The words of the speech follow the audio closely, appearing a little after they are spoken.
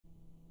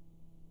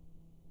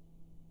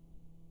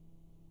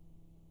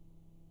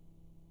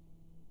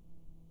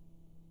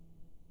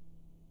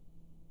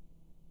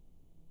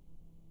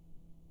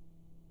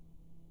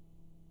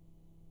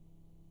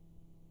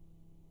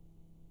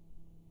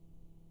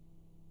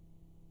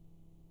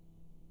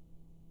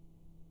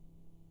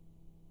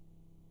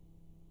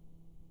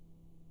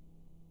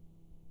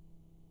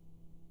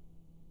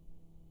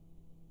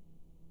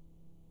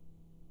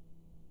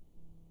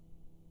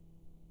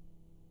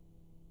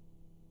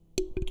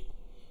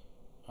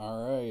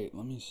Alright,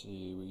 let me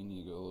see. We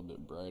need to go a little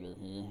bit brighter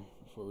here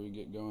before we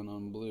get going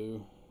on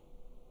blue.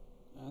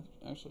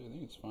 Actually, I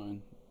think it's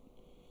fine.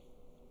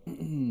 I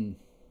don't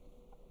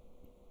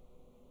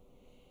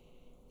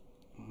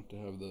have to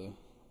have the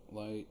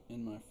light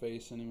in my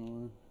face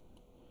anymore.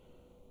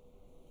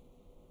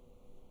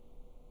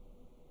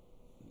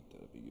 I think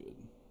that'd be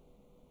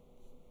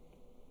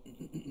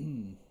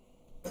good.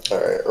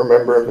 Alright,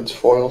 remember if it's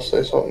foil,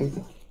 say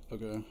something.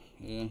 Okay,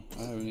 yeah,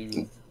 I haven't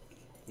even...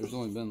 There's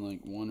only been like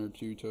 1 or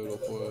 2 total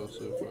foils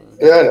so far.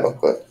 Yeah, I know,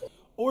 but...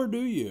 Or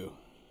do you?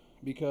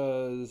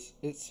 Because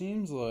it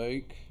seems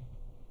like...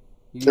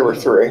 There were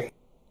 3.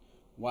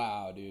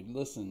 Wow, dude,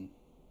 listen.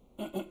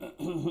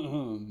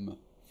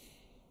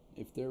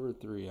 If there were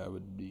 3, I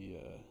would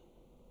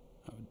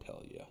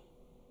tell you.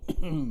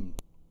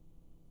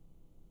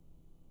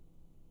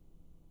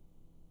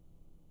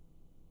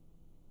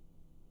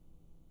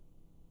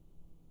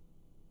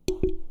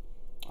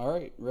 All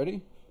right,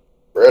 ready?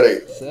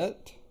 Ready.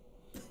 Set.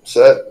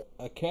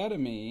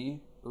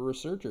 Academy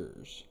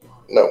researchers.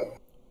 No.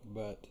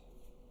 But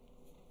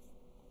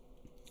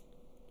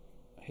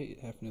I hate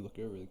having to look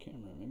over the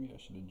camera. Maybe I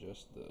should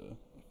adjust the...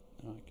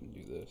 Now I can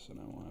do this and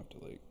I won't have to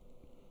like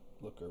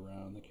look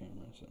around the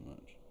camera so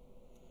much.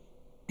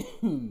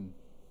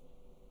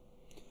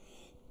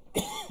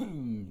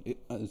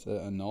 Is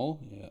that a null?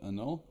 Yeah, a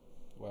null?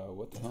 Wow,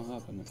 what the hell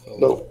happened? It fell.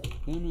 No.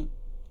 Damn it.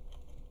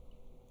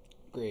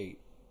 Great.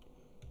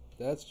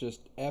 That's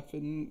just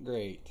effing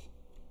great.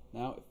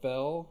 Now it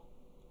fell.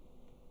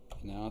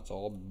 Now it's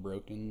all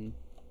broken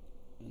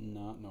and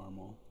not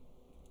normal.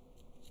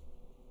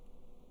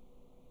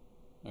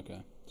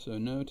 Okay, so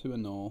no to a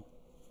null.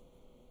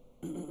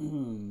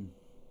 Oh,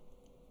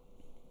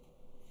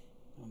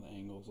 the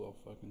angle's all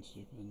fucking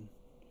stupid.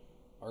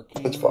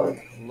 Arcane That's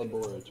fine.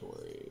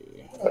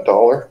 Laboratory.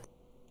 $1.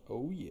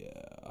 Oh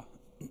yeah.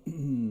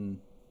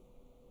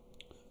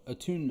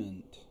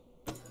 Attunement.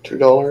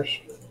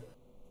 $2.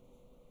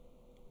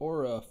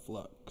 Aura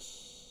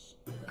Flux.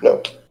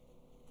 No.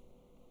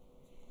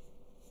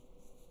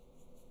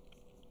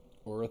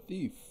 Aura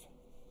Thief.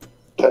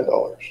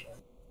 $10.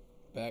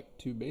 Back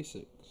to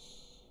basics.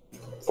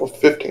 For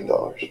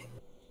 $15.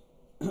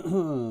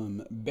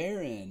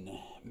 Baron.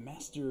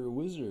 Master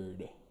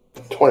Wizard.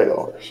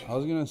 $20. I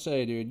was gonna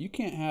say, dude, you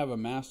can't have a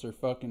master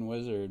fucking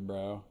wizard,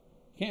 bro.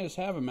 You can't just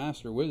have a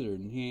master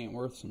wizard and he ain't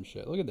worth some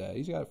shit. Look at that.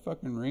 He's got a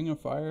fucking ring of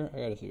fire. I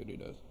gotta see what he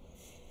does.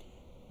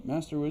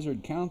 Master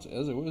wizard counts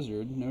as a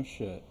wizard. No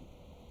shit.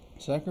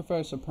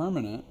 Sacrifice a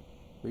permanent.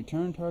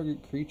 Return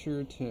target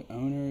creature to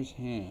owner's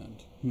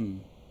hand.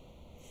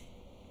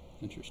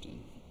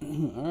 Interesting.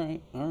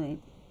 Alright.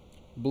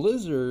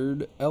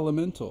 Blizzard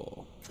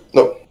Elemental.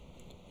 No.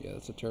 Yeah,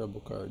 that's a terrible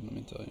card, let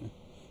me tell you.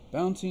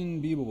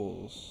 Bouncing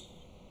Beebles.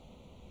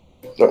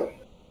 No.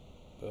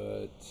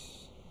 But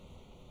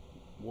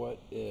what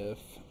if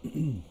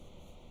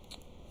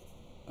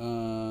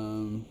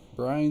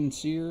Brian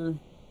Sear?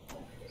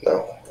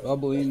 No.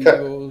 Bubbling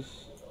Beebles.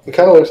 He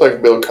kind of looks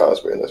like Bill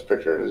Cosby in this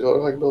picture. Does he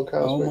look like Bill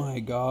Cosby? Oh my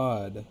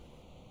god.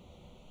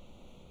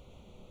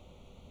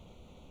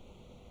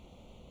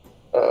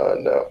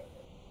 No.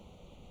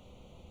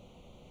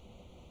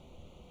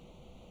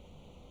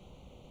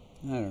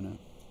 I don't know.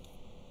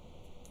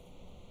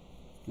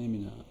 Maybe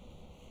not.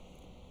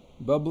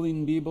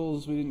 Bubbling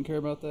Beebles, we didn't care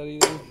about that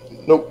either?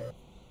 Nope.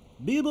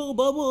 Beeble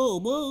bubble,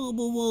 blah,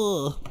 blah,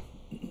 blah.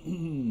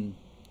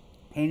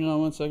 Hang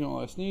on 1 second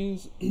while I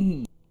sneeze.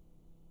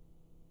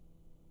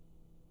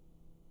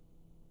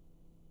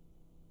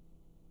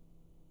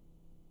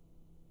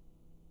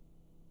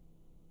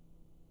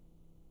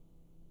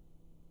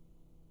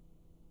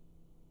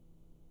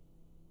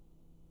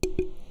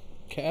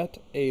 Cat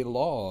a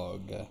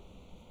log.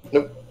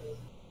 Nope.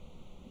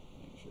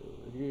 Make sure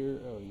we're here.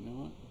 Oh, you know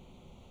what?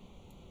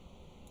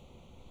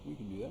 We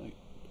can do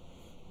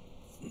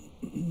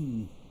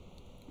that.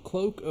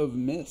 Cloak of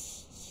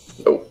Mists.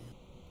 Nope.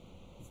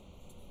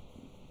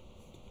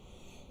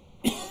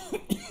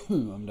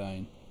 I'm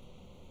dying.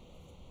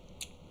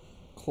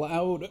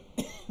 Cloud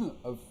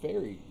of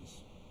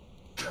Fairies.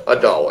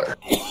 $1.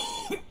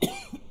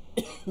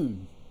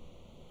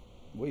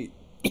 Wait.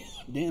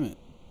 Damn it.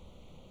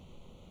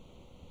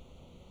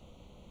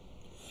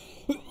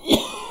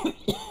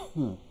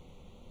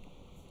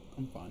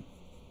 I'm fine.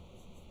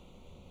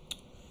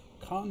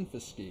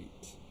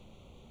 Confiscate.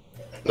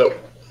 Nope.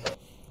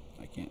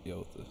 I can't deal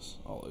with this.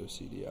 I'll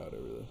OCD out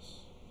over this.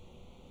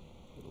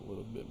 Get a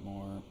little bit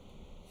more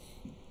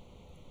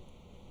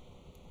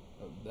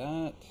of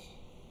that.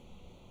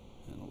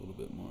 And a little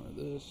bit more of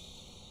this.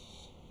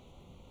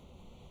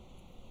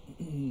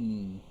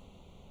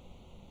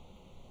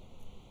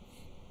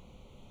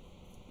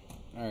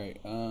 Alright,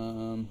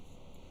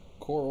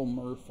 Coral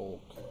Merfolk.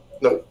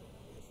 Nope.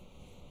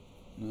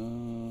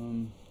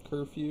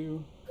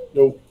 Curfew.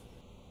 Nope.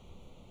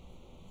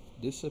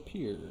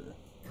 Disappear.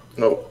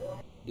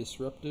 Nope.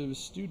 Disruptive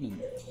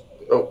Student.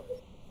 Nope.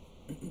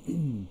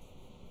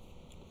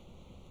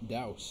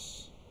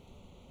 Douse.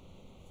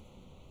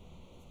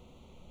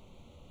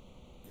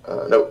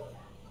 Nope.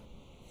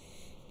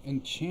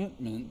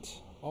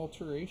 Enchantment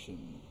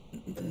alteration.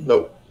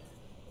 Nope.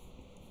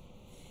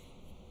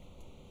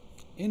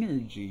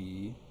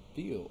 Energy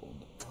field.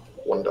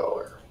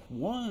 $1.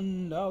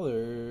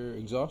 $1.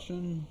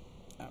 Exhaustion.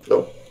 Ouch.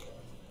 Nope.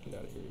 Get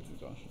out of here,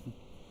 exhaustion.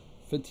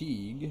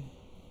 Fatigue.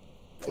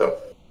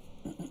 Nope.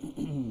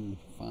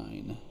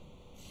 Fine.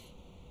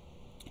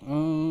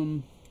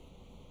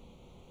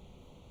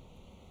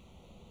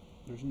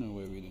 There's no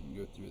way we didn't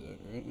go through that,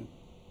 right?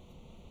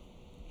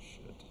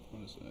 Shit.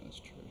 What is that? It's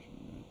treasure,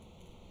 right?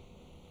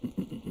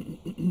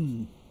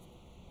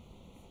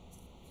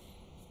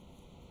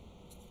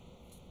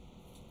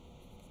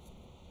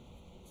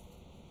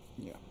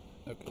 Yeah.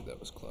 Okay, that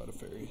was Cloud of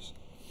Fairies.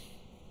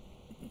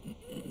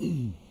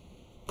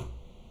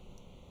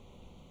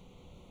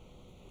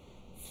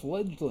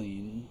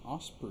 Fledgling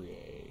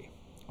Osprey.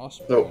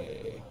 Osprey. Nope.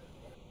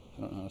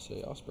 I don't know how to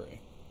say Osprey.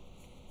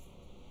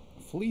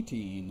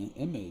 Fleeting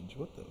Image.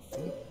 What the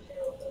fuck?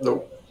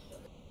 Nope.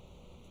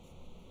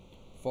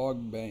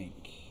 Fog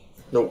Bank.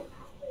 Nope.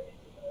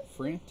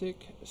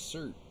 Frantic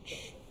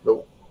Search.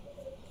 Nope.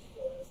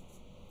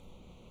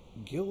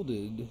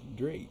 Gilded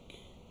Drake.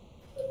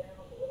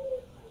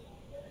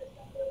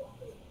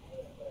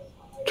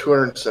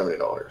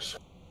 $270.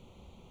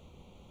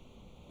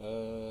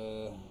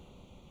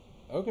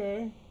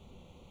 Okay.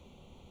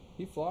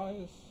 He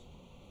flies.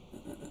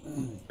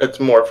 It's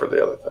more for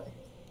the other thing.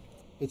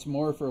 It's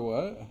more for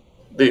what?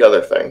 The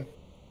other thing.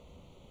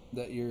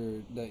 That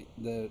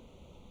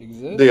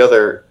exists?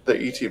 The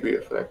ETB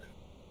effect.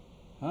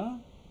 Huh?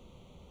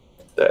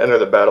 The enter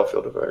the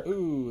battlefield effect.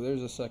 Ooh,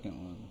 there's a second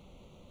one.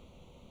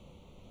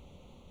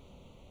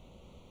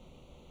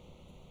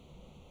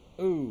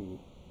 Ooh,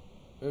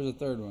 there's a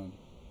third one.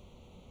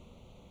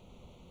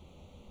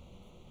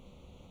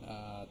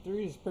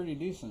 3 is pretty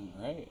decent,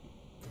 right?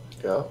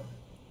 Yeah.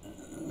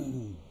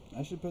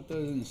 I should put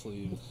those in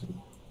sleeves.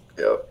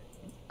 Yep.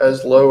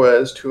 As low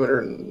as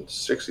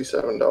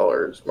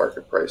 $267.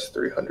 Market price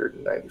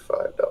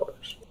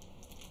 $395.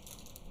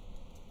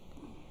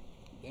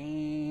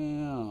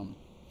 Damn.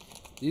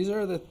 These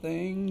are the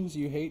things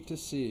you hate to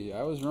see.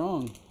 I was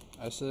wrong.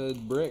 I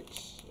said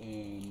bricks,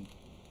 and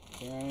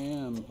here I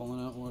am pulling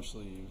out more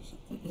sleeves.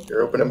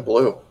 You're opening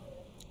blue.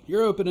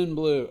 You're opening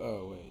blue.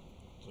 Oh, wait.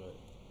 Sorry.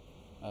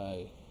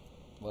 I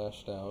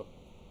lashed out.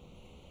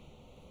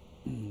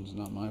 It's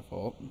not my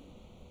fault.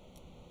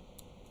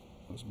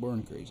 I was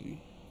born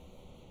crazy.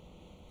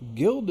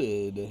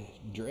 Gilded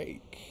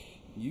Drake.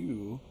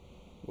 You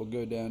will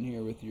go down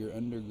here with your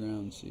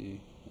underground sea.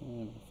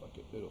 Fuck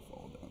it. It'll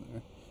fall down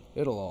there.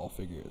 It'll all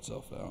figure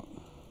itself out.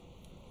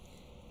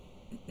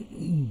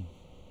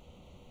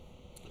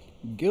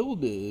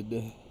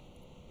 Gilded.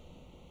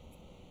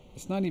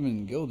 It's not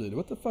even gilded.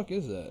 What the fuck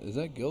is that? Is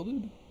that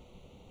gilded?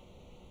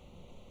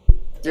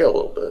 Yeah, a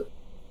little bit.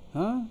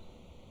 Huh?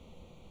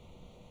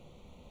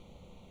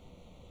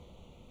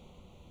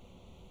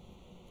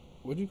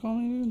 What'd you call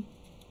me, dude?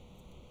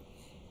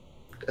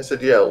 I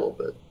said, yeah, a little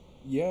bit.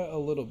 Yeah, a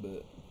little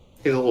bit.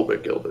 He's a little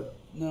bit gilded.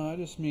 No, I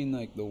just mean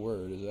like the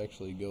word is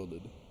actually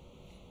gilded.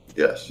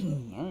 Yes.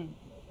 Alright.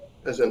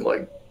 As in,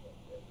 like,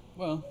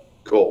 Well,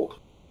 gold.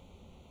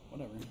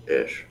 whatever.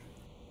 Ish.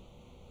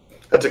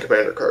 That's a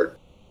commander card.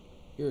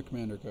 Here, a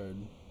commander card.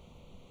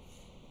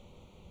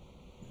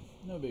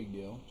 No big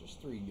deal.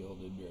 Just 3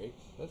 gilded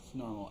drakes. That's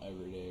normal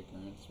everyday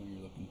occurrence when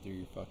you're looking through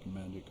your fucking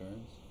magic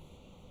cards.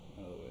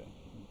 Out of the way.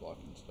 I'm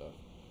blocking stuff.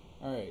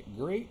 Alright,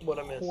 Great What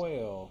I missed?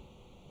 Whale.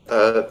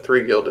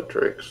 3 gilded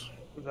drakes.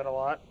 Is that a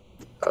lot?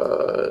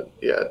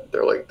 Yeah,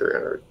 they're like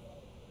 300.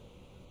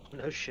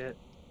 No shit.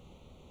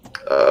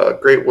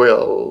 Great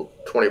whale,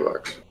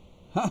 $20.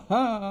 Ha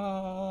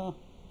ha!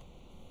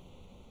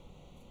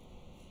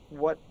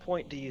 What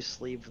point do you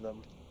sleeve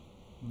them?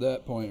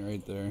 That point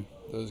right there.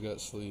 Those got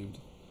sleeved.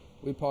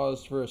 We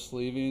paused for a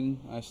sleeving.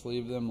 I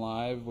sleeve them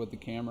live with the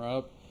camera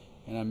up,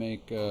 and I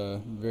make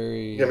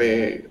very. Give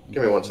me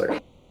 1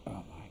 second. Oh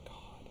my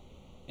god!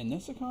 In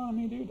this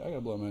economy, dude, I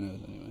gotta blow my nose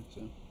anyway.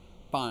 So,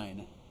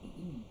 fine.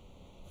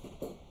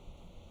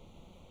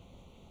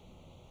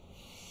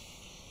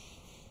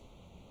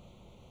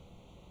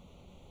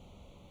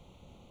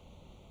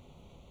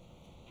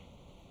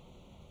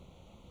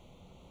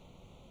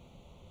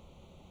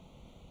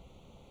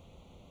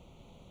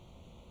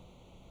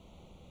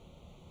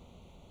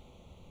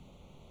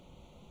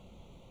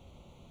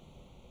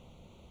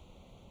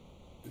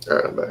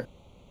 Alright, I'm back.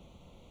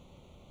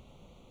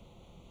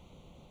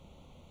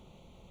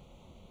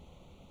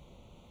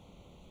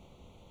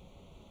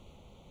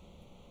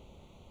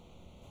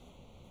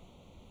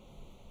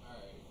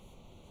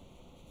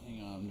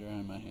 Hang on, I'm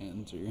drying my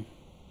hands here.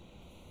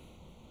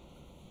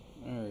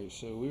 Alright,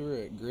 so we were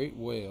at Great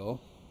Whale.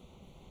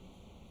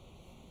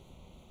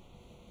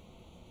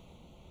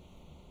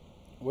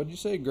 What'd you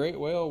say Great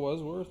Whale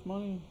was worth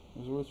money? It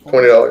was worth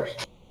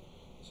 $20.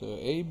 So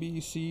A, B,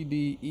 C,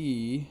 D,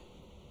 E,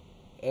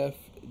 F,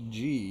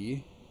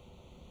 G.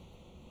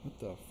 What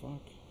the fuck?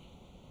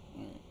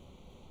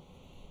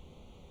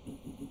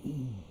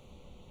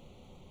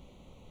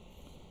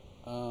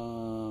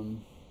 Alright.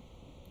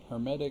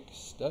 Hermetic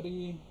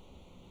study.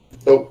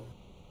 Nope.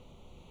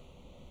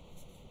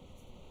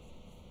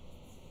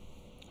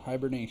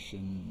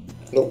 Hibernation.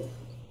 Nope.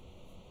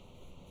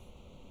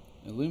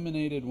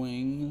 Illuminated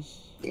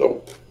wings.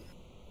 Nope.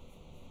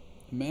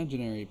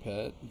 Imaginary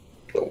pet.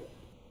 Nope.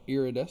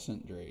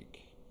 Iridescent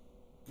drake.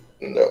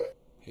 No.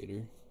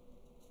 Hater.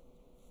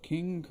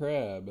 King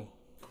crab.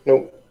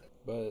 Nope.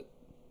 But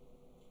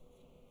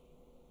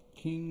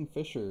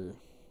kingfisher.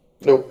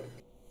 Nope.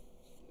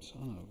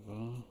 Son of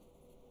a...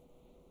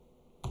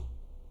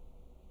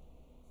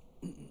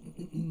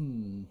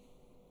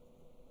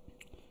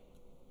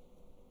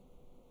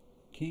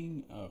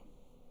 King... Oh.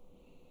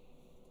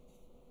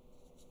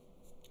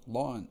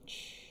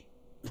 Launch.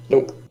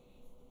 Nope.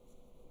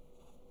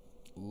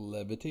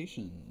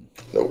 Levitation.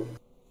 Nope.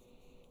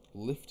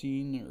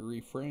 Lifting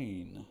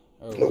refrain.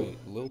 Oh, Nope. wait.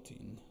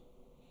 Lilting.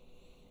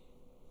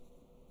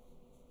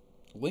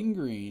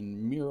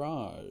 Lingering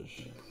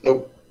mirage.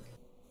 Nope.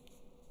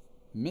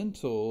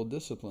 Mental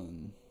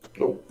discipline.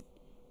 Nope.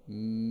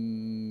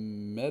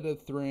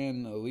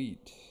 Metathran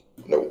elite.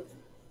 Nope.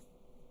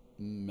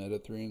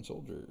 Metathran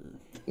soldier.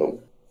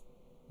 Nope.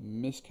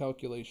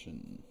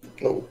 Miscalculation.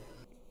 Nope.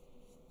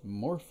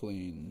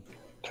 Morphling.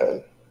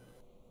 10.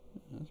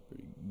 That's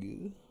pretty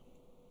good.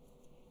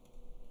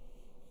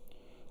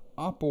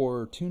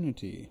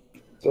 Opportunity.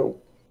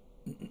 Nope.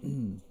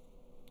 Fine.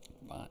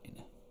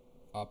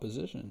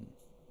 Opposition.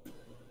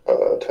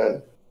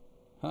 10.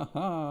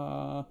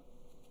 Haha.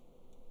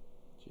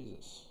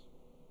 Jesus.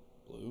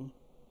 Blue.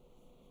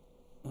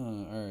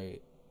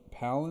 Alright.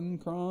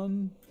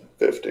 Palincron?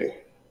 50.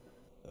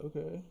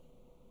 Okay.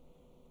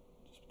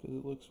 Just because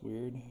it looks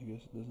weird, I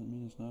guess it doesn't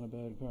mean it's not a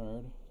bad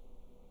card.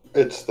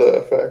 It's the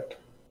effect.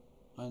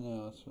 I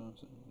know, that's what I'm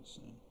saying. Just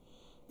saying.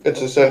 It's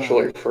That's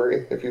essentially not-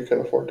 free if you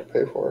can afford to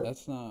pay for it.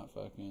 That's not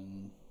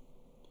fucking...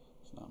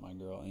 It's not my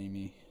girl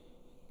Amy.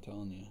 I'm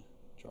telling you.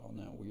 Drawing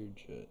that weird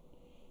shit.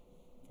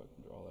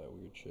 Fucking draw that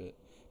weird shit.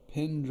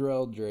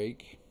 Pendrell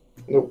Drake.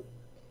 Nope.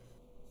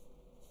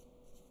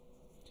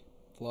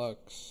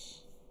 Flux.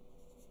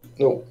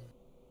 Nope.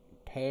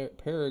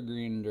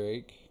 Peregrine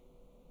Drake.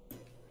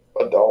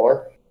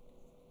 $1.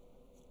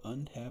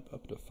 Untap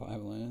up to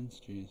 5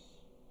 lands? Jeez.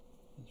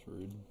 That's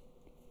rude.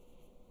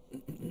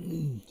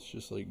 It's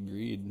just like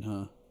greed,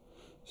 huh?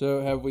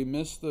 So have we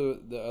missed the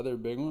other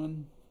big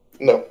one?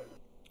 No.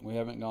 We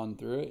haven't gone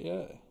through it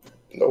yet?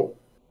 Nope.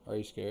 Are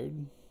you scared?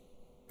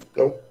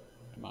 Nope.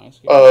 Am I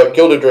scared?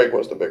 Gilded Drake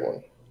was the big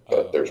one. But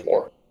Oh, there's okay.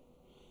 more.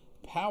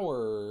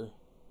 Power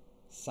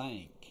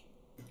sank.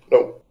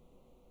 Nope.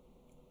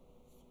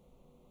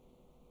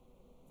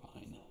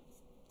 Fine.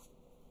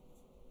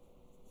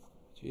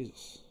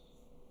 Jesus.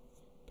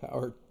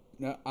 Power...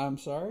 No, I'm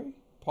sorry?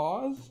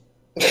 Pause?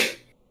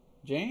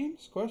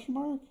 James? Question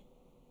mark?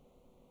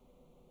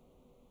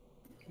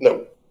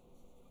 Nope.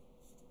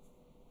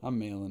 I'm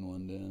mailing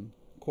one to him.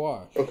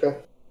 Quash. Okay.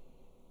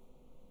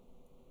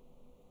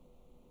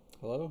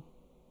 Hello?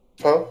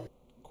 Huh?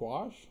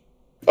 Quash?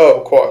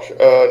 Oh, Quash.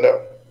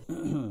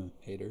 No.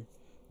 Hater.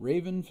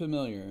 Raven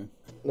Familiar.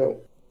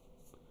 No.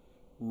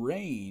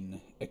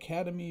 Rain.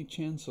 Academy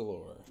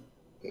Chancellor.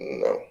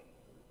 No.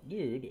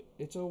 Dude,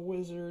 it's a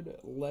wizard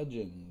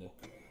legend.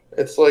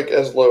 It's like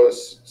as low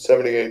as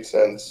 78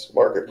 cents,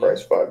 market Yeah.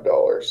 price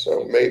 $5.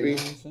 So maybe.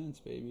 69 cents,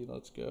 baby.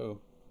 Let's go.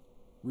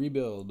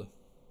 Rebuild.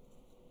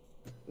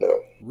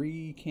 No.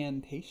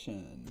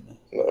 Recantation.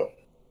 No.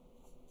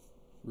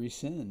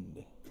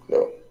 Rescind.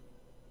 No.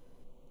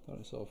 Thought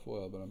I saw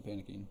foil, but I'm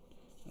panicking.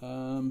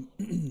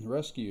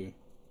 Rescue.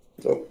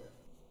 No.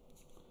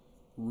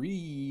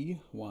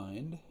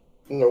 Rewind.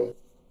 No.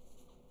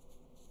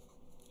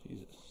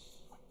 Jesus.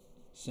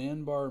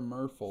 Sandbar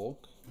Merfolk.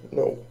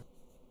 No.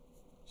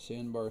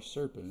 Sandbar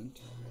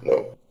Serpent.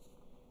 No.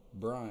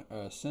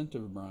 Scent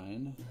of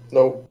Brine.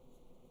 No.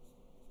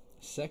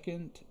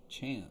 Second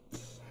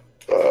Chance.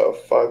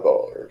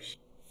 $5.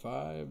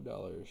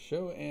 $5.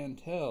 Show and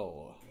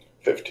Tell.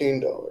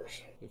 $15.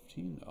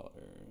 $15.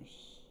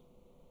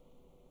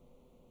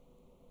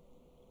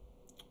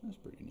 That's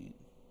pretty neat.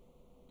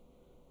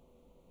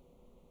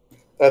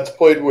 That's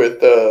played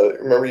with,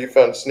 remember you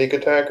found Sneak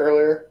Attack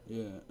earlier?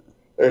 Yeah.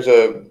 There's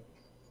a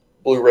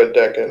blue-red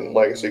deck in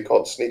Legacy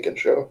called Sneak and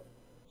Show.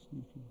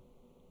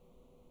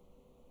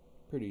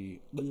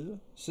 Pretty.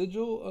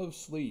 Sigil of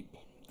Sleep.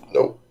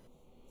 Nope.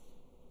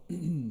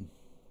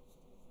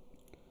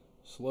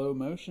 Slow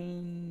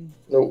motion.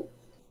 Nope.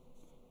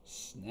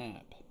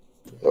 Snap.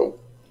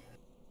 Nope.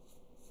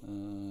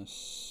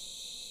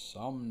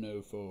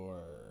 Somnophore.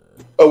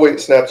 Oh, wait,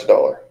 Snap's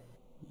 $1.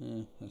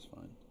 That's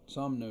fine.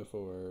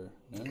 Somnophore.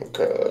 No?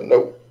 Okay,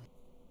 nope.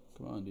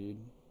 Come on, dude.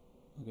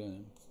 Look at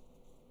him.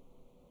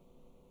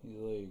 He's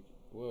like,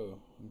 whoa,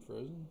 I'm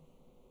frozen?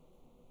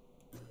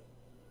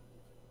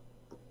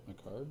 My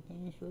card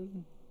thing is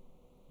frozen?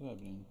 What's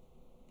happening?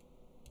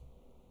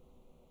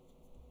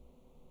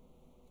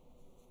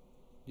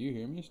 Do you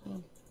hear me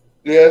still?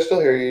 Yeah, I still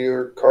hear you.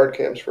 Your card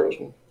cam's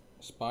frozen.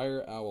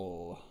 Spire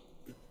Owl.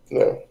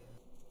 No.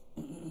 Alright,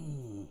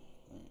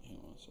 hang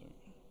on a sec.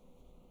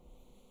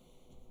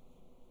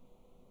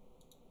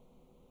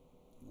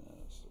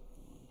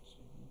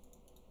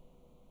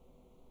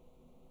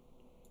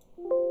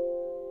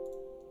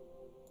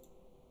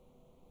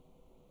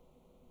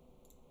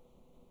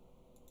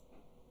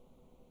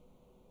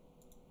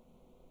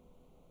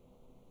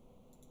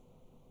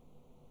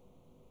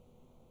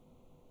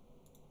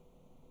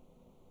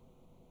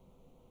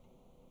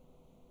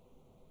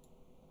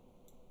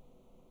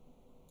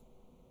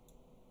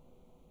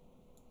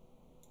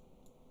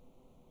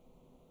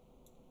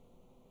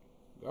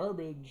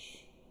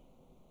 Garbage.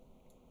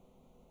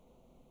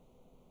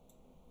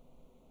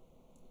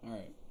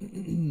 Alright.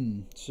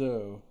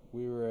 So,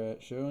 we were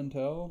at Show and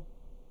Tell.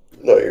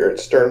 No, you're at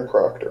Stern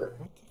Proctor.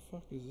 What the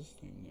fuck is this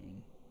thing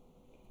doing?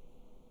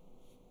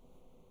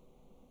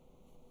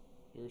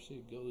 You ever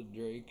see Gilded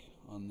Drake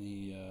on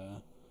the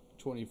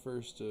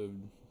 21st of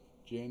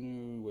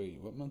January? Wait,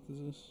 what month is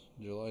this?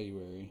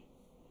 July-uary.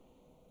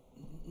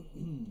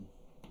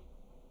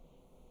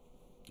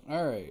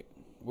 Alright.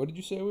 What did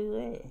you say we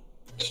were at?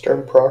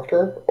 Stern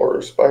Proctor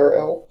or Spire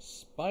Owl?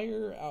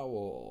 Spire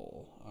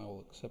Owl. I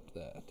will accept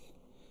that.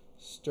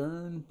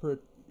 Stern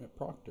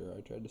Proctor.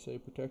 I tried to say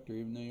Protector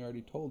even though you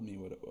already told me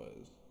what it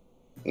was.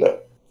 No.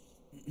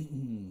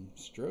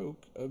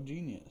 Stroke of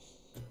Genius.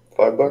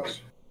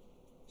 $5.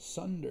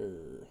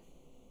 Sunder.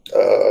 $5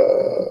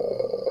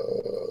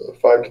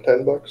 to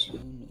 $10.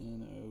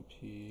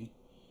 MNOP.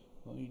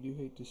 Well, you do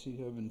hate to see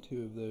having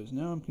two of those.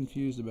 Now I'm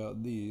confused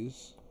about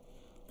these.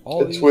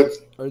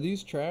 Are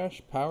these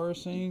trash? Power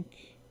Sync?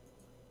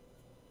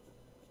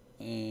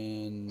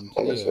 And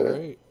yeah,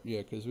 right?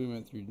 Yeah, because we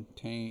went through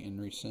Taint and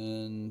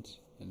Rescind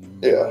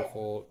and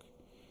Merfolk.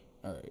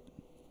 Alright.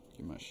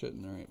 Get my shit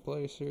in the right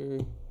place here.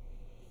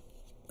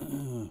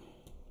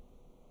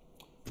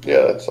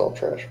 Yeah, that's all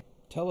trash.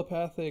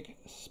 Telepathic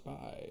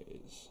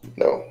Spies.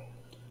 No.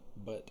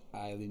 But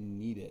I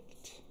need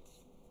it.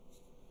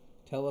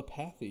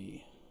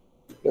 Telepathy.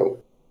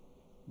 Nope.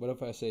 What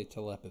if I say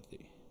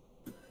telepathy?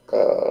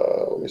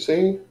 Let me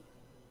see.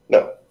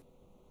 No.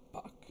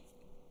 Fuck.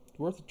 It's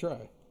worth a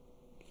try.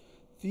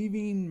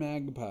 Thieving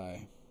Magpie.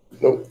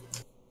 Nope.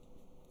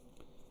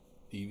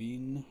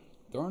 Thieving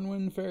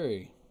Thornwind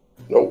Fairy.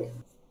 Nope.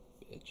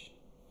 Bitch.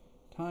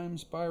 Time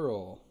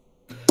Spiral.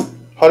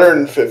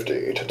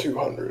 150 to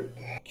 200.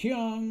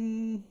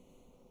 Kyung.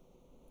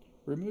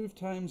 Remove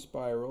Time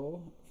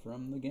Spiral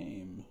from the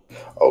game.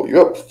 Oh, you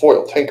have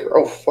Foil Tinker.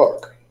 Oh,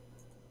 fuck.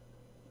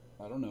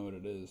 I don't know what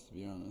it is, to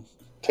be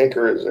honest.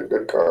 Tinker is a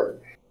good card.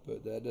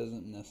 But that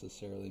doesn't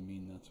necessarily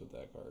mean that's what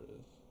that card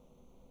is.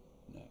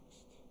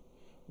 Next.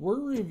 We're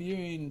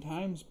reviewing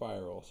Time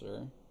Spiral,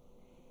 sir.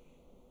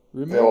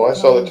 Remove I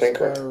saw the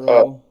Tinker.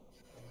 Spiral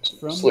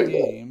from the Sleep.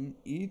 game.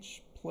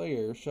 Each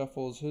player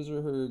shuffles his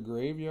or her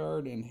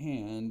graveyard and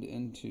hand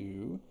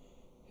into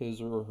his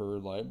or her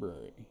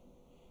library.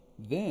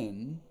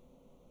 Then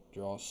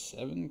draw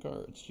 7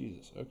 cards.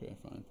 Jesus. Okay,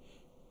 fine.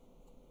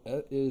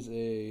 That is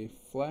a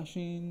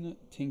flashing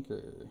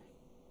Tinker.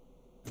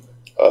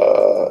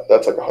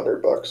 That's like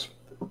 $100.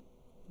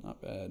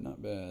 Not bad,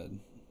 not bad.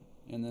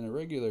 And then a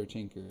regular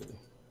Tinker.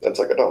 That's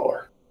like $1.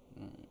 Alright.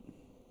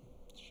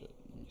 Shit,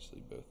 let me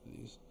sleep both of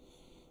these.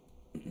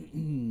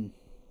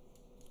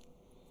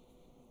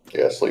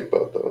 Yeah, sleep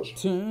both those.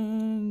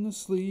 Turn the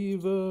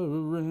sleeve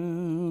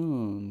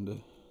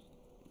around.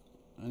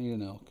 I need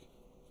an elk.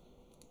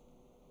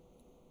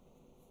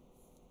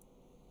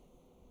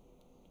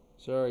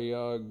 Sorry,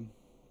 Yog.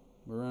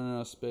 We're running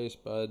out of space,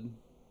 bud.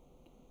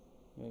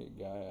 Got a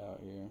guy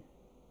out here.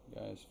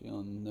 Guy's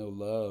feeling no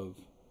love.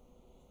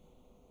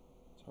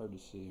 It's hard to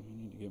see. We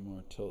need to get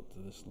more tilt to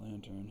this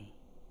lantern.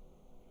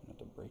 I have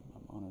to break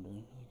my monitor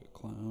like a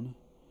clown.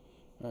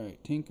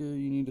 Alright, Tinker,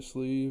 you need a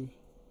sleeve.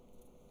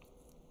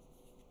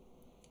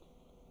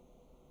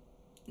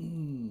 Get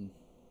in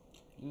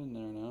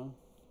there now.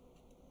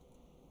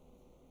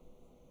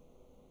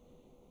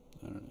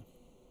 I don't know.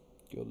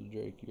 Gilded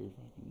Drake, you're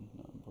fucking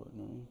not important,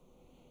 are you?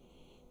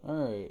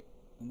 Alright.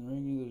 And the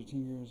regular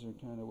Tinkers are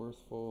kind of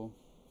worthful.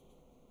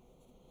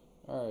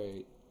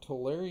 Alright.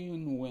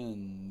 Tolarian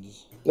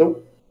Winds.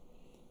 Nope.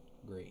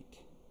 Great.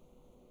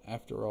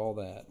 After all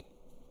that.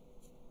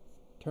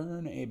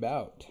 Turn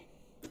about.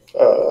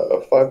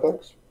 $5.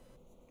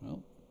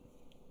 Well,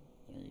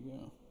 there you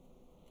go.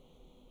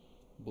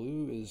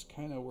 Blue is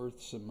kind of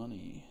worth some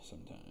money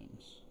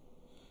sometimes.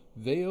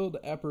 Veiled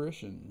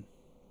Apparition.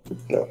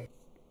 No.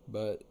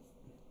 But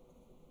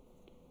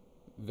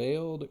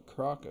Veiled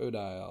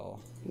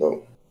Crocodile.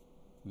 No.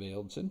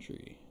 Veiled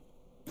Sentry.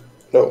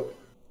 No.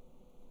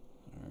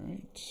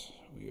 Alright.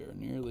 We are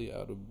nearly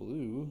out of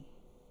blue.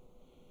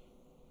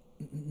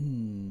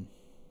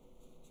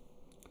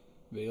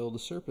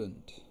 Veiled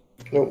Serpent.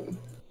 No.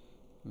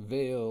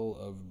 Veil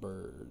of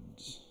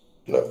Birds.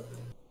 No.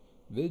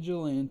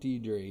 Vigilante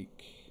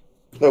Drake.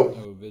 No.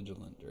 Oh,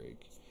 Vigilant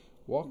Drake.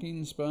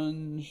 Walking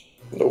Sponge.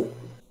 Nope.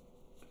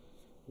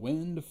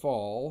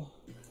 Windfall.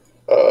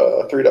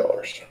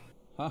 $3.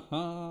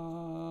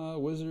 Haha.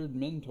 Wizard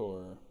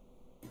Mentor.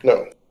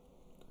 No.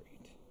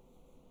 Great.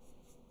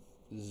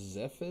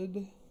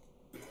 Zephid.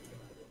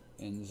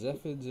 And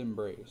Zephid's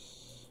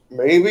Embrace.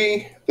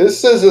 Maybe. This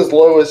says as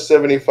low as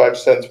 75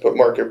 cents, but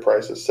market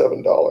price is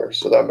 $7.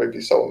 So that might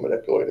be someone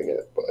manipulating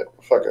it, but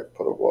fuck it,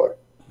 put it away.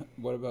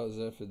 What about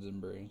Zephid's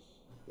Embrace?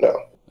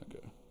 No.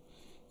 Okay.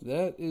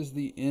 That is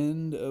the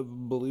end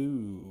of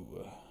blue.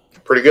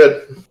 Pretty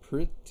good.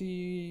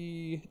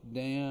 Pretty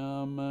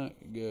damn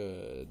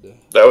good.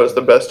 That was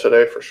the best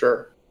today for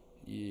sure.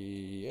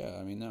 Yeah,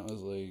 I mean, that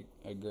was like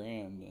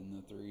 $1,000 in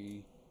the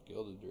 3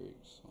 Gilded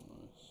Drakes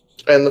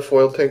almost. And the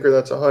foil tinker,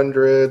 that's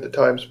 100. The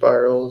time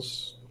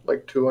spirals,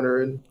 like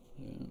 200.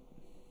 Yeah.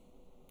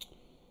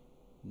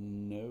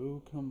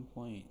 No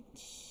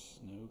complaints.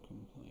 No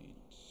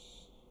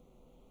complaints.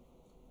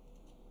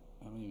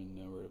 I don't even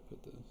know where to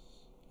put this.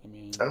 I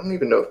mean, I don't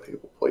even know if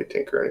people play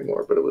Tinker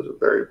anymore, but it was a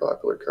very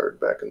popular card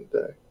back in the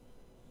day.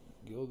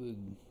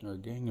 Gilded or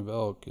Gang of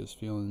Elk is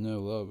feeling no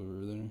love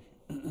over there.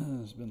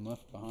 It's been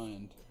left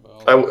behind.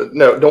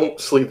 No, don't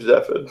sleep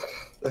Zephid.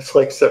 That's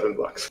like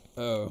 $7.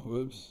 Oh,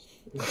 whoops.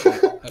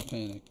 I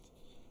panicked.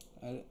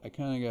 I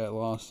kind of got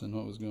lost in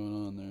what was going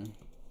on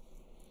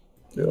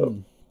there. Yeah.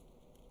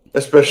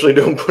 Especially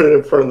don't put it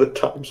in front of the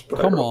Time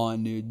Spiral. Come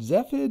on, dude.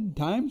 Zephid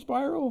Time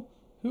Spiral?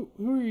 Who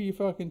are you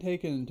fucking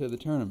taking to the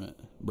tournament,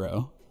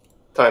 bro?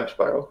 Time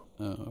Spiral.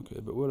 Oh, okay.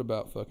 But what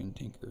about fucking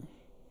Tinker?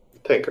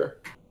 Tinker.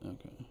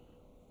 Okay.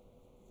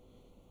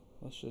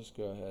 Let's just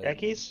go ahead.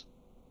 Eckies?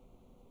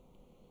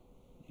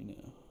 You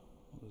know,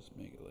 we'll just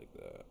make it like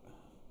that.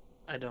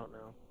 I don't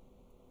know.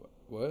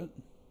 What?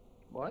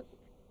 What?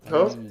 I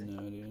Huh? don't even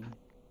know, dude.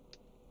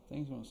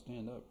 Things won't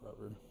stand up,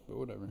 Robert. But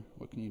whatever.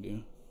 What can you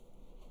do?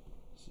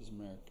 This is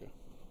America.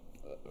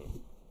 Uh-oh.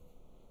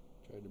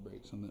 Tried to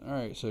break something.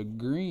 Alright, so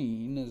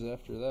green is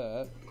after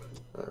that.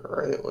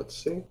 Alright, let's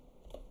see.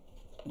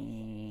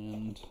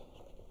 And...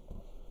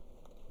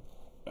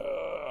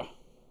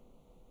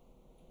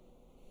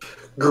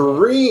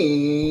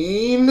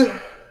 Green.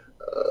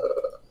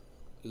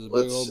 is a big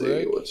Let's old see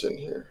break? what's in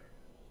here.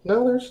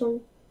 No, there's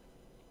some.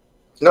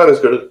 Not as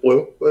good as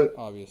blue, but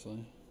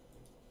Obviously.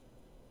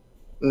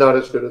 not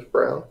as good as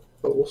brown.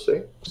 But we'll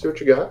see. See what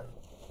you got.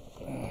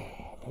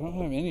 I don't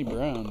have any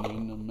brown, dude.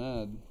 I'm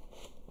mad.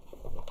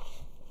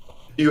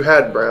 You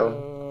had brown.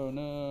 Oh,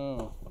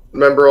 no.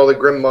 Remember all the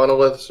Grim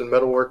Monoliths and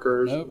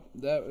Metalworkers? Nope,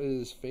 that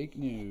is fake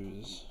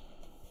news.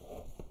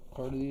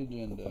 Part of the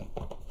agenda.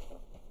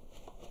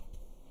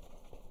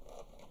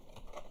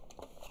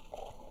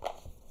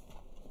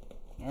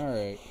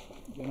 Alright,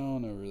 get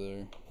on over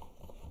there.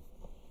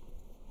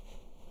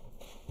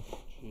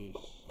 Jeez.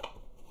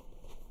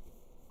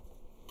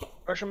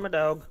 Brushing my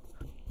dog.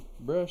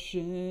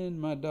 Brushing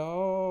my dog.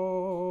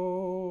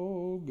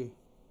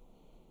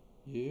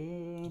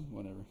 Yeah,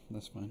 whatever.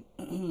 That's fine.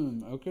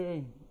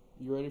 Okay,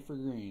 you ready for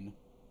green?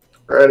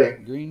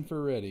 Ready? Green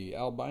for ready.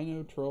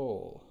 Albino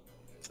troll.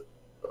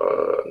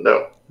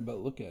 No. But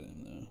look at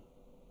him, though.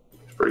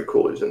 It's pretty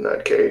cool he's in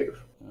that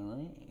cave.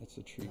 Alright, it's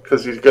a treat.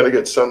 Because he's going to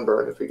get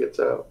sunburned if he gets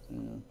out. Yeah,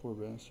 poor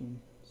bastard.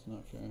 It's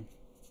not fair.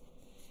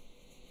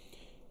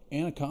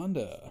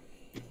 Anaconda.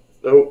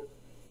 Nope.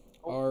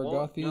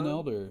 Argothian no.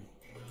 Elder.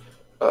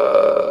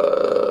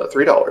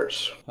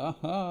 $3.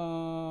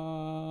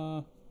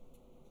 Ha.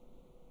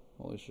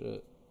 Holy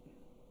shit.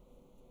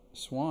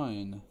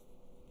 Swine.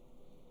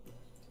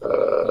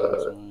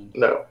 Swine.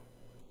 No.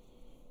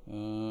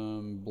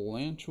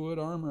 Blanchwood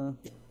Armor.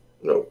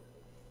 Nope.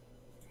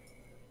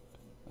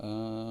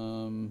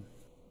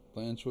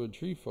 Blanchwood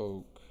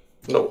Treefolk.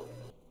 Nope.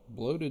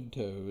 Bloated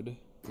Toad.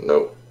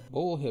 Nope.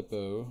 Bull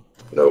Hippo.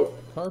 Nope.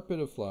 Carpet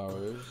of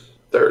Flowers.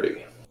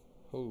 30.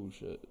 Oh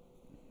shit.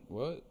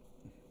 What?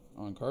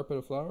 On Carpet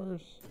of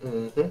Flowers?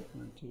 Mm-hmm.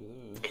 Two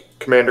of those.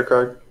 Commander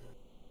card.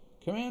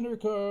 Commander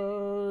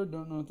card.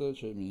 Don't know what that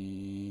shit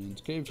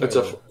means. Cave It's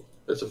Tiger.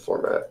 a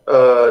format.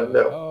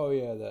 No. Oh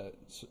yeah, that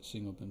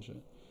singleton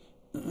shit.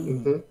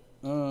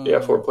 Mm-hmm. Yeah,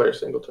 4-player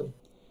singleton.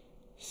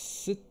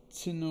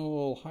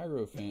 Sentinel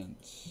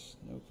Hierophant.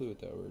 No clue what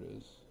that word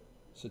is.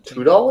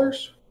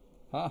 $2?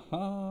 Ha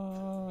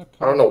ha.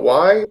 I don't know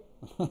why.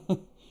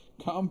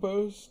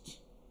 Compost.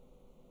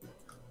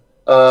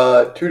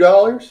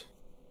 $2?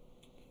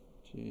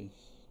 Jeez.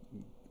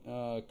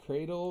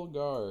 Cradle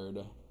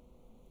Guard.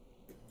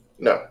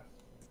 No.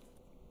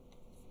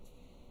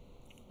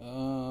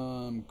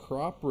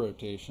 Crop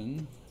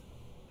Rotation.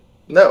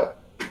 No.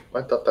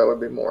 I thought that would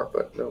be more,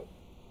 but no.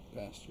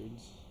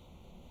 Bastards.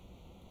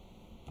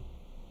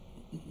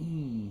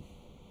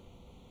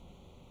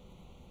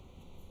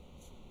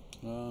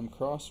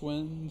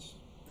 Crosswinds.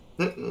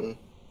 Mm-mm.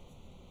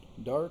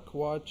 Dark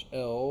Watch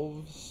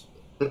Elves.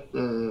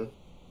 Mm-mm.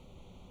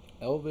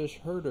 Elvish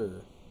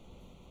Herder.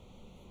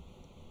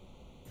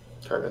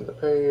 Turn in the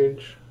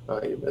page.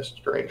 You missed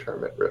Strange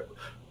Hermit Rip.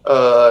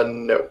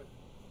 No.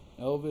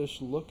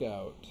 Elvish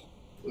Lookout.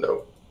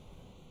 No.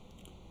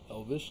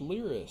 Elvish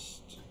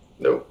Lyrist.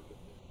 Nope.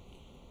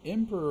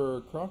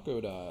 Emperor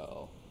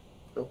Crocodile.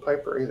 No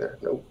Piper either.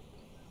 Nope.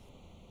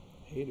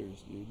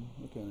 Haters, dude.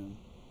 Look at him.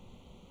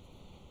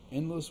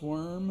 Endless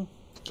Worm.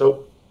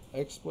 Nope.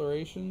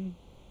 Exploration.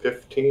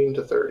 15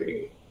 to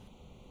 30.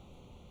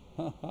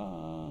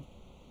 Haha.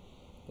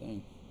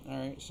 Dang.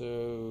 Alright, so,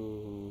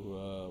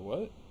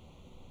 what?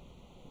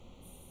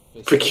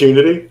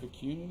 Fecundity?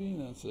 Fecundity?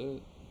 That's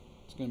it.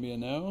 It's gonna be a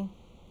no?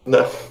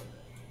 No.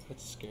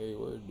 That's a scary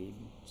word, dude.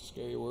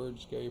 Scary word,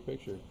 scary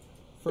picture.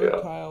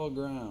 Fertile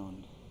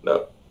ground.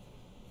 No.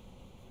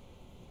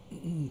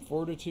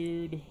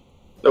 Fortitude.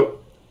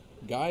 Nope.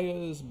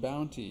 Gaia's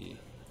bounty.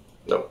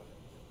 Nope.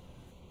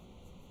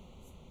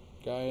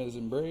 Gaia's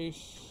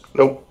embrace.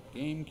 Nope.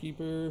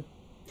 Gamekeeper.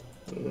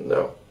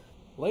 No.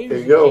 Ladies There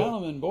and you go.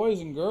 gentlemen,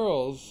 boys and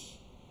girls,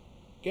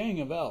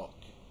 Gang of Elk.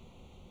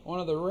 One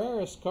of the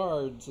rarest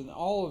cards in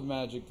all of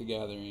Magic the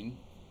Gathering.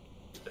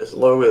 As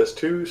low as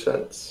 2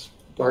 cents.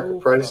 Market Go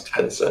price fuck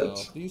 10 yourself.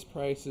 cents. These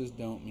prices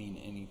don't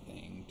mean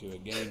anything to a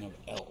Gang of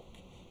Elk.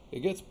 It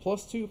gets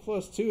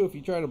 +2/+2 if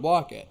you try to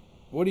block it.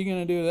 What are you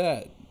going to do to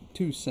that?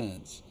 2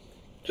 cents.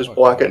 Just Fuck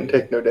block you. it and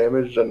take no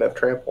damage. Doesn't have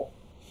trample.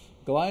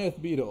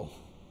 Goliath Beetle.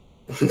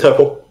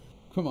 No.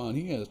 Come on,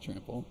 he has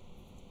trample.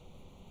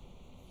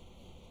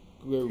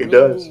 He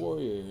does.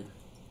 Warrior.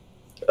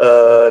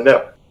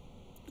 No.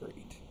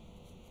 Great.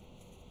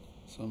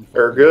 Some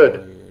They're fucking good.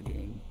 warrior,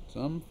 dude.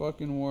 Some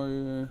fucking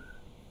warrior.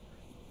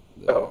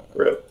 Oh,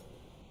 rip.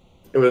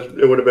 It would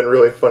have been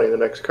really funny the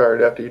next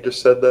card after you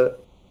just said that.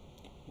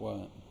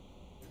 What?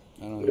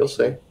 I don't know. You'll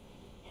see.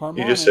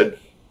 Harmonic. You just said,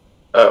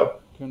 oh,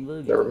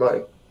 Convergence. never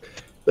mind.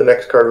 The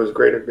next card was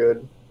great or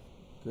good.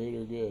 Great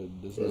or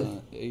good does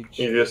not H.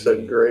 You just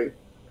said great.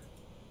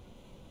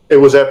 It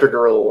was after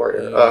Gorilla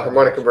Warrior. Yeah,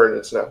 Harmonic gotcha.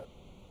 Convergence, no.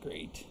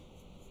 Great.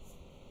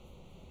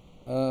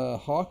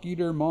 Hawk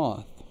Eater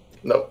Moth.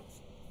 No.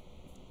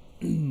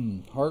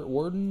 Heart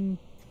Warden.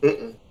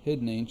 Mm-mm.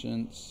 Hidden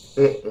Ancients.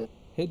 Mm-mm.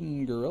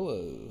 Hidden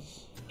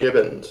Gorillas.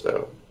 Gibbons,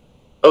 no.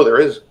 Oh, there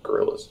is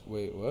Gorillas.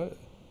 Wait, what?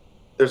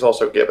 There's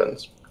also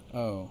Gibbons.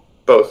 Oh.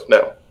 Both,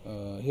 no.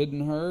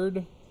 Hidden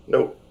Herd.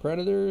 Nope.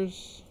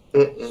 Predators.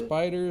 Mm-mm.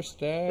 Spider.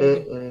 Stag.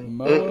 Mm-mm.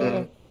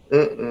 Moa.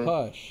 Mm-mm.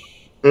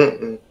 Hush.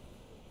 Mm-mm.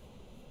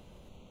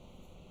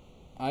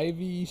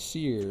 Ivy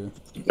Seer.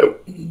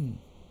 Nope.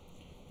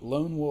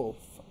 Lone Wolf.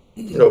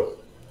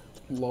 Nope.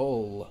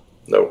 Lull.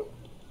 Nope.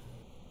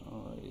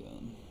 Alrighty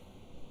then.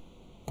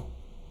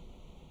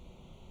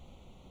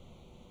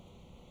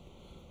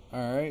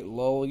 Alright,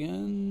 lull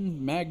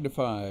again.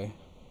 Magnify.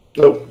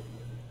 Nope.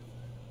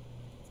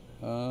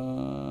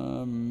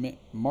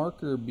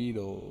 Marker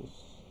Beetles.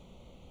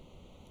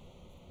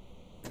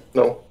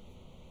 No.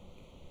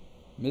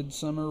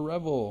 Midsummer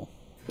Revel.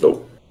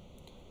 Nope.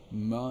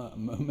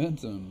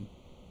 Momentum.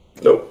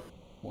 Nope.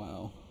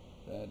 Wow.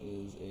 That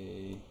is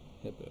a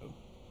hippo.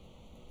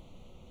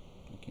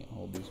 I can't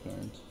hold these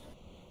cards.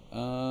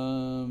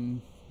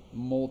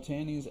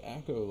 Moltani's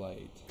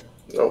Acolyte.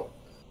 Nope.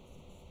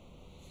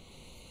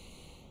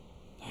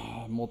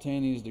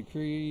 Moltani's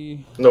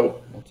Decree.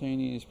 Nope.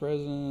 Moltani's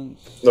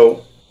Presence.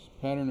 Nope.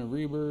 Pattern of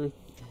Rebirth.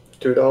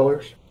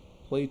 $2.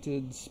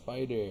 Plated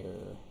Spider.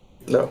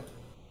 No.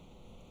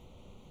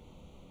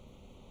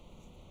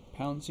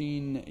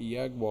 Pouncing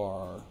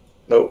Jaguar.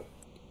 Nope.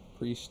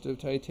 Priest of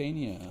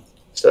Titania.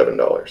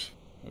 $7.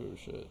 Oh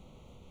shit.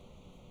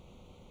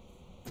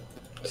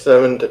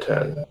 7 to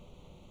 10.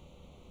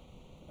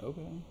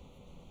 Okay.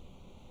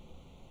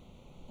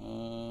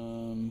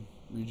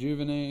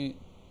 Rejuvenate.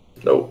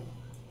 Nope.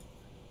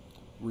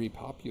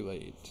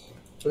 Repopulate.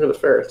 Look at the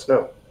ferrets.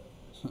 No.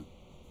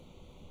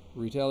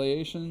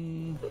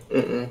 Retaliation.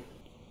 Mm-mm.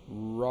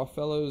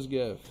 Ruffalo's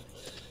Gift.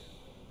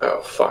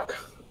 Oh, fuck.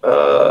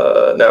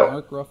 No.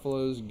 Mark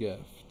Ruffalo's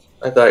Gift.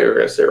 I thought you were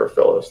going to say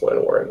Raphaelos Land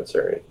of War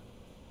Emissary.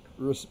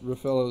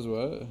 Ruffalo's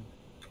what?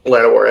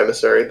 Land of War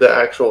Emissary, the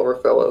actual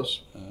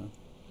Raphaelos. Oh.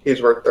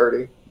 He's worth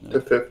 30 Nope.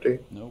 to 50.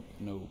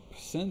 Nope.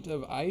 Scent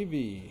of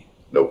Ivy.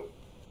 Nope.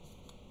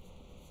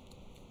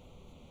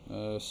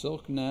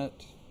 Silk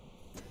Net.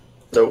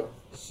 Nope.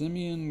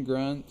 Simian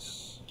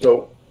Grunts.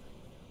 Nope.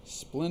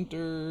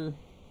 Splinter.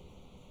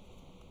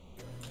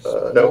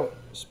 No.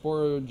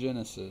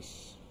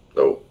 Sporogenesis.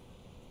 Nope.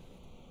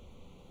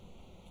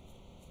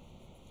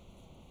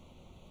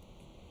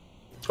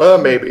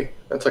 Maybe.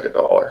 That's like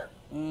 $1.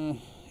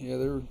 Yeah,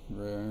 they're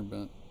rare,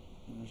 but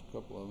there's a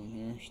couple of them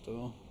here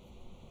still.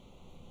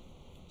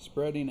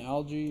 Spreading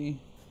Algae.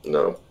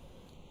 No.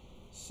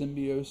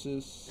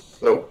 Symbiosis.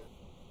 Nope.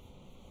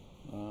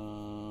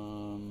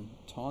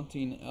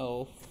 Taunting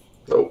Elf.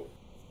 Nope.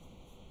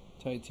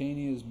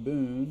 Titania's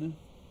Boon.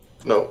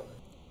 No.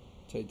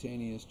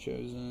 Titania's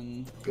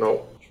Chosen.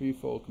 No.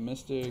 Treefolk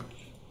Mystic.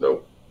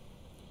 Nope.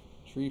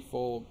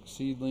 Treefolk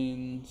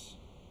Seedlings.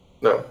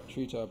 No.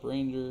 Treetop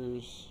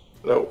Rangers.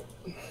 Nope.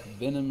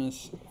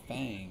 Venomous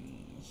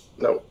Fangs.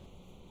 Nope.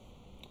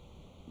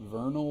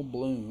 Vernal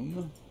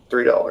Bloom.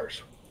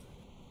 $3.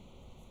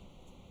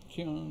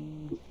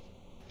 Kyung.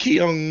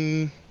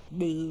 Kyung.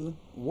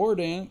 War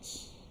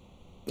Dance.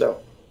 No.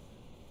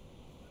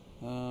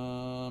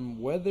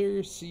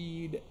 Weather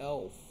Seed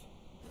Elf.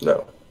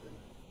 No.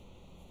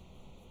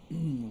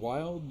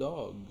 Wild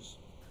Dogs.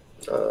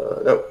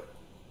 No.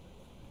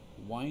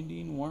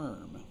 Winding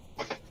Worm.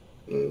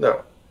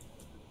 No.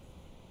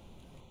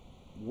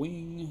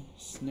 Wing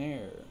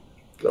Snare.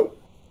 Nope.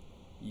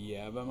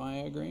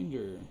 Yavimaya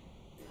Granger.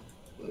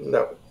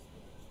 No.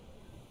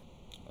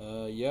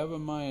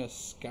 Yavimaya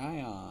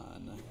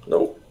Skyon.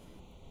 Nope.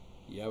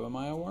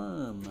 Yavimaya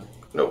Worm.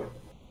 Nope.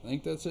 I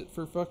think that's it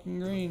for fucking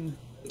green.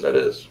 That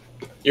is.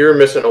 You're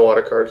missing a lot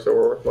of cards that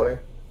were worth money.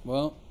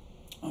 Well,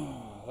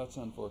 that's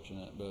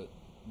unfortunate, but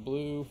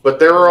blue. But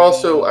there were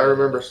also, I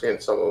remember seeing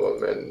some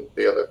of them in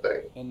the other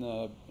thing. In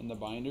the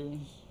binders.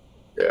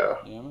 Yeah.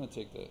 Yeah, I'm gonna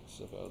take that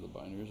stuff out of the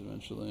binders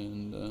eventually,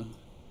 and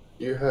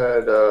You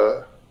had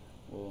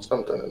we'll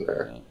something in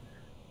there.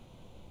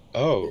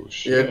 Oh You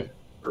shit. had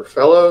for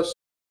fellows.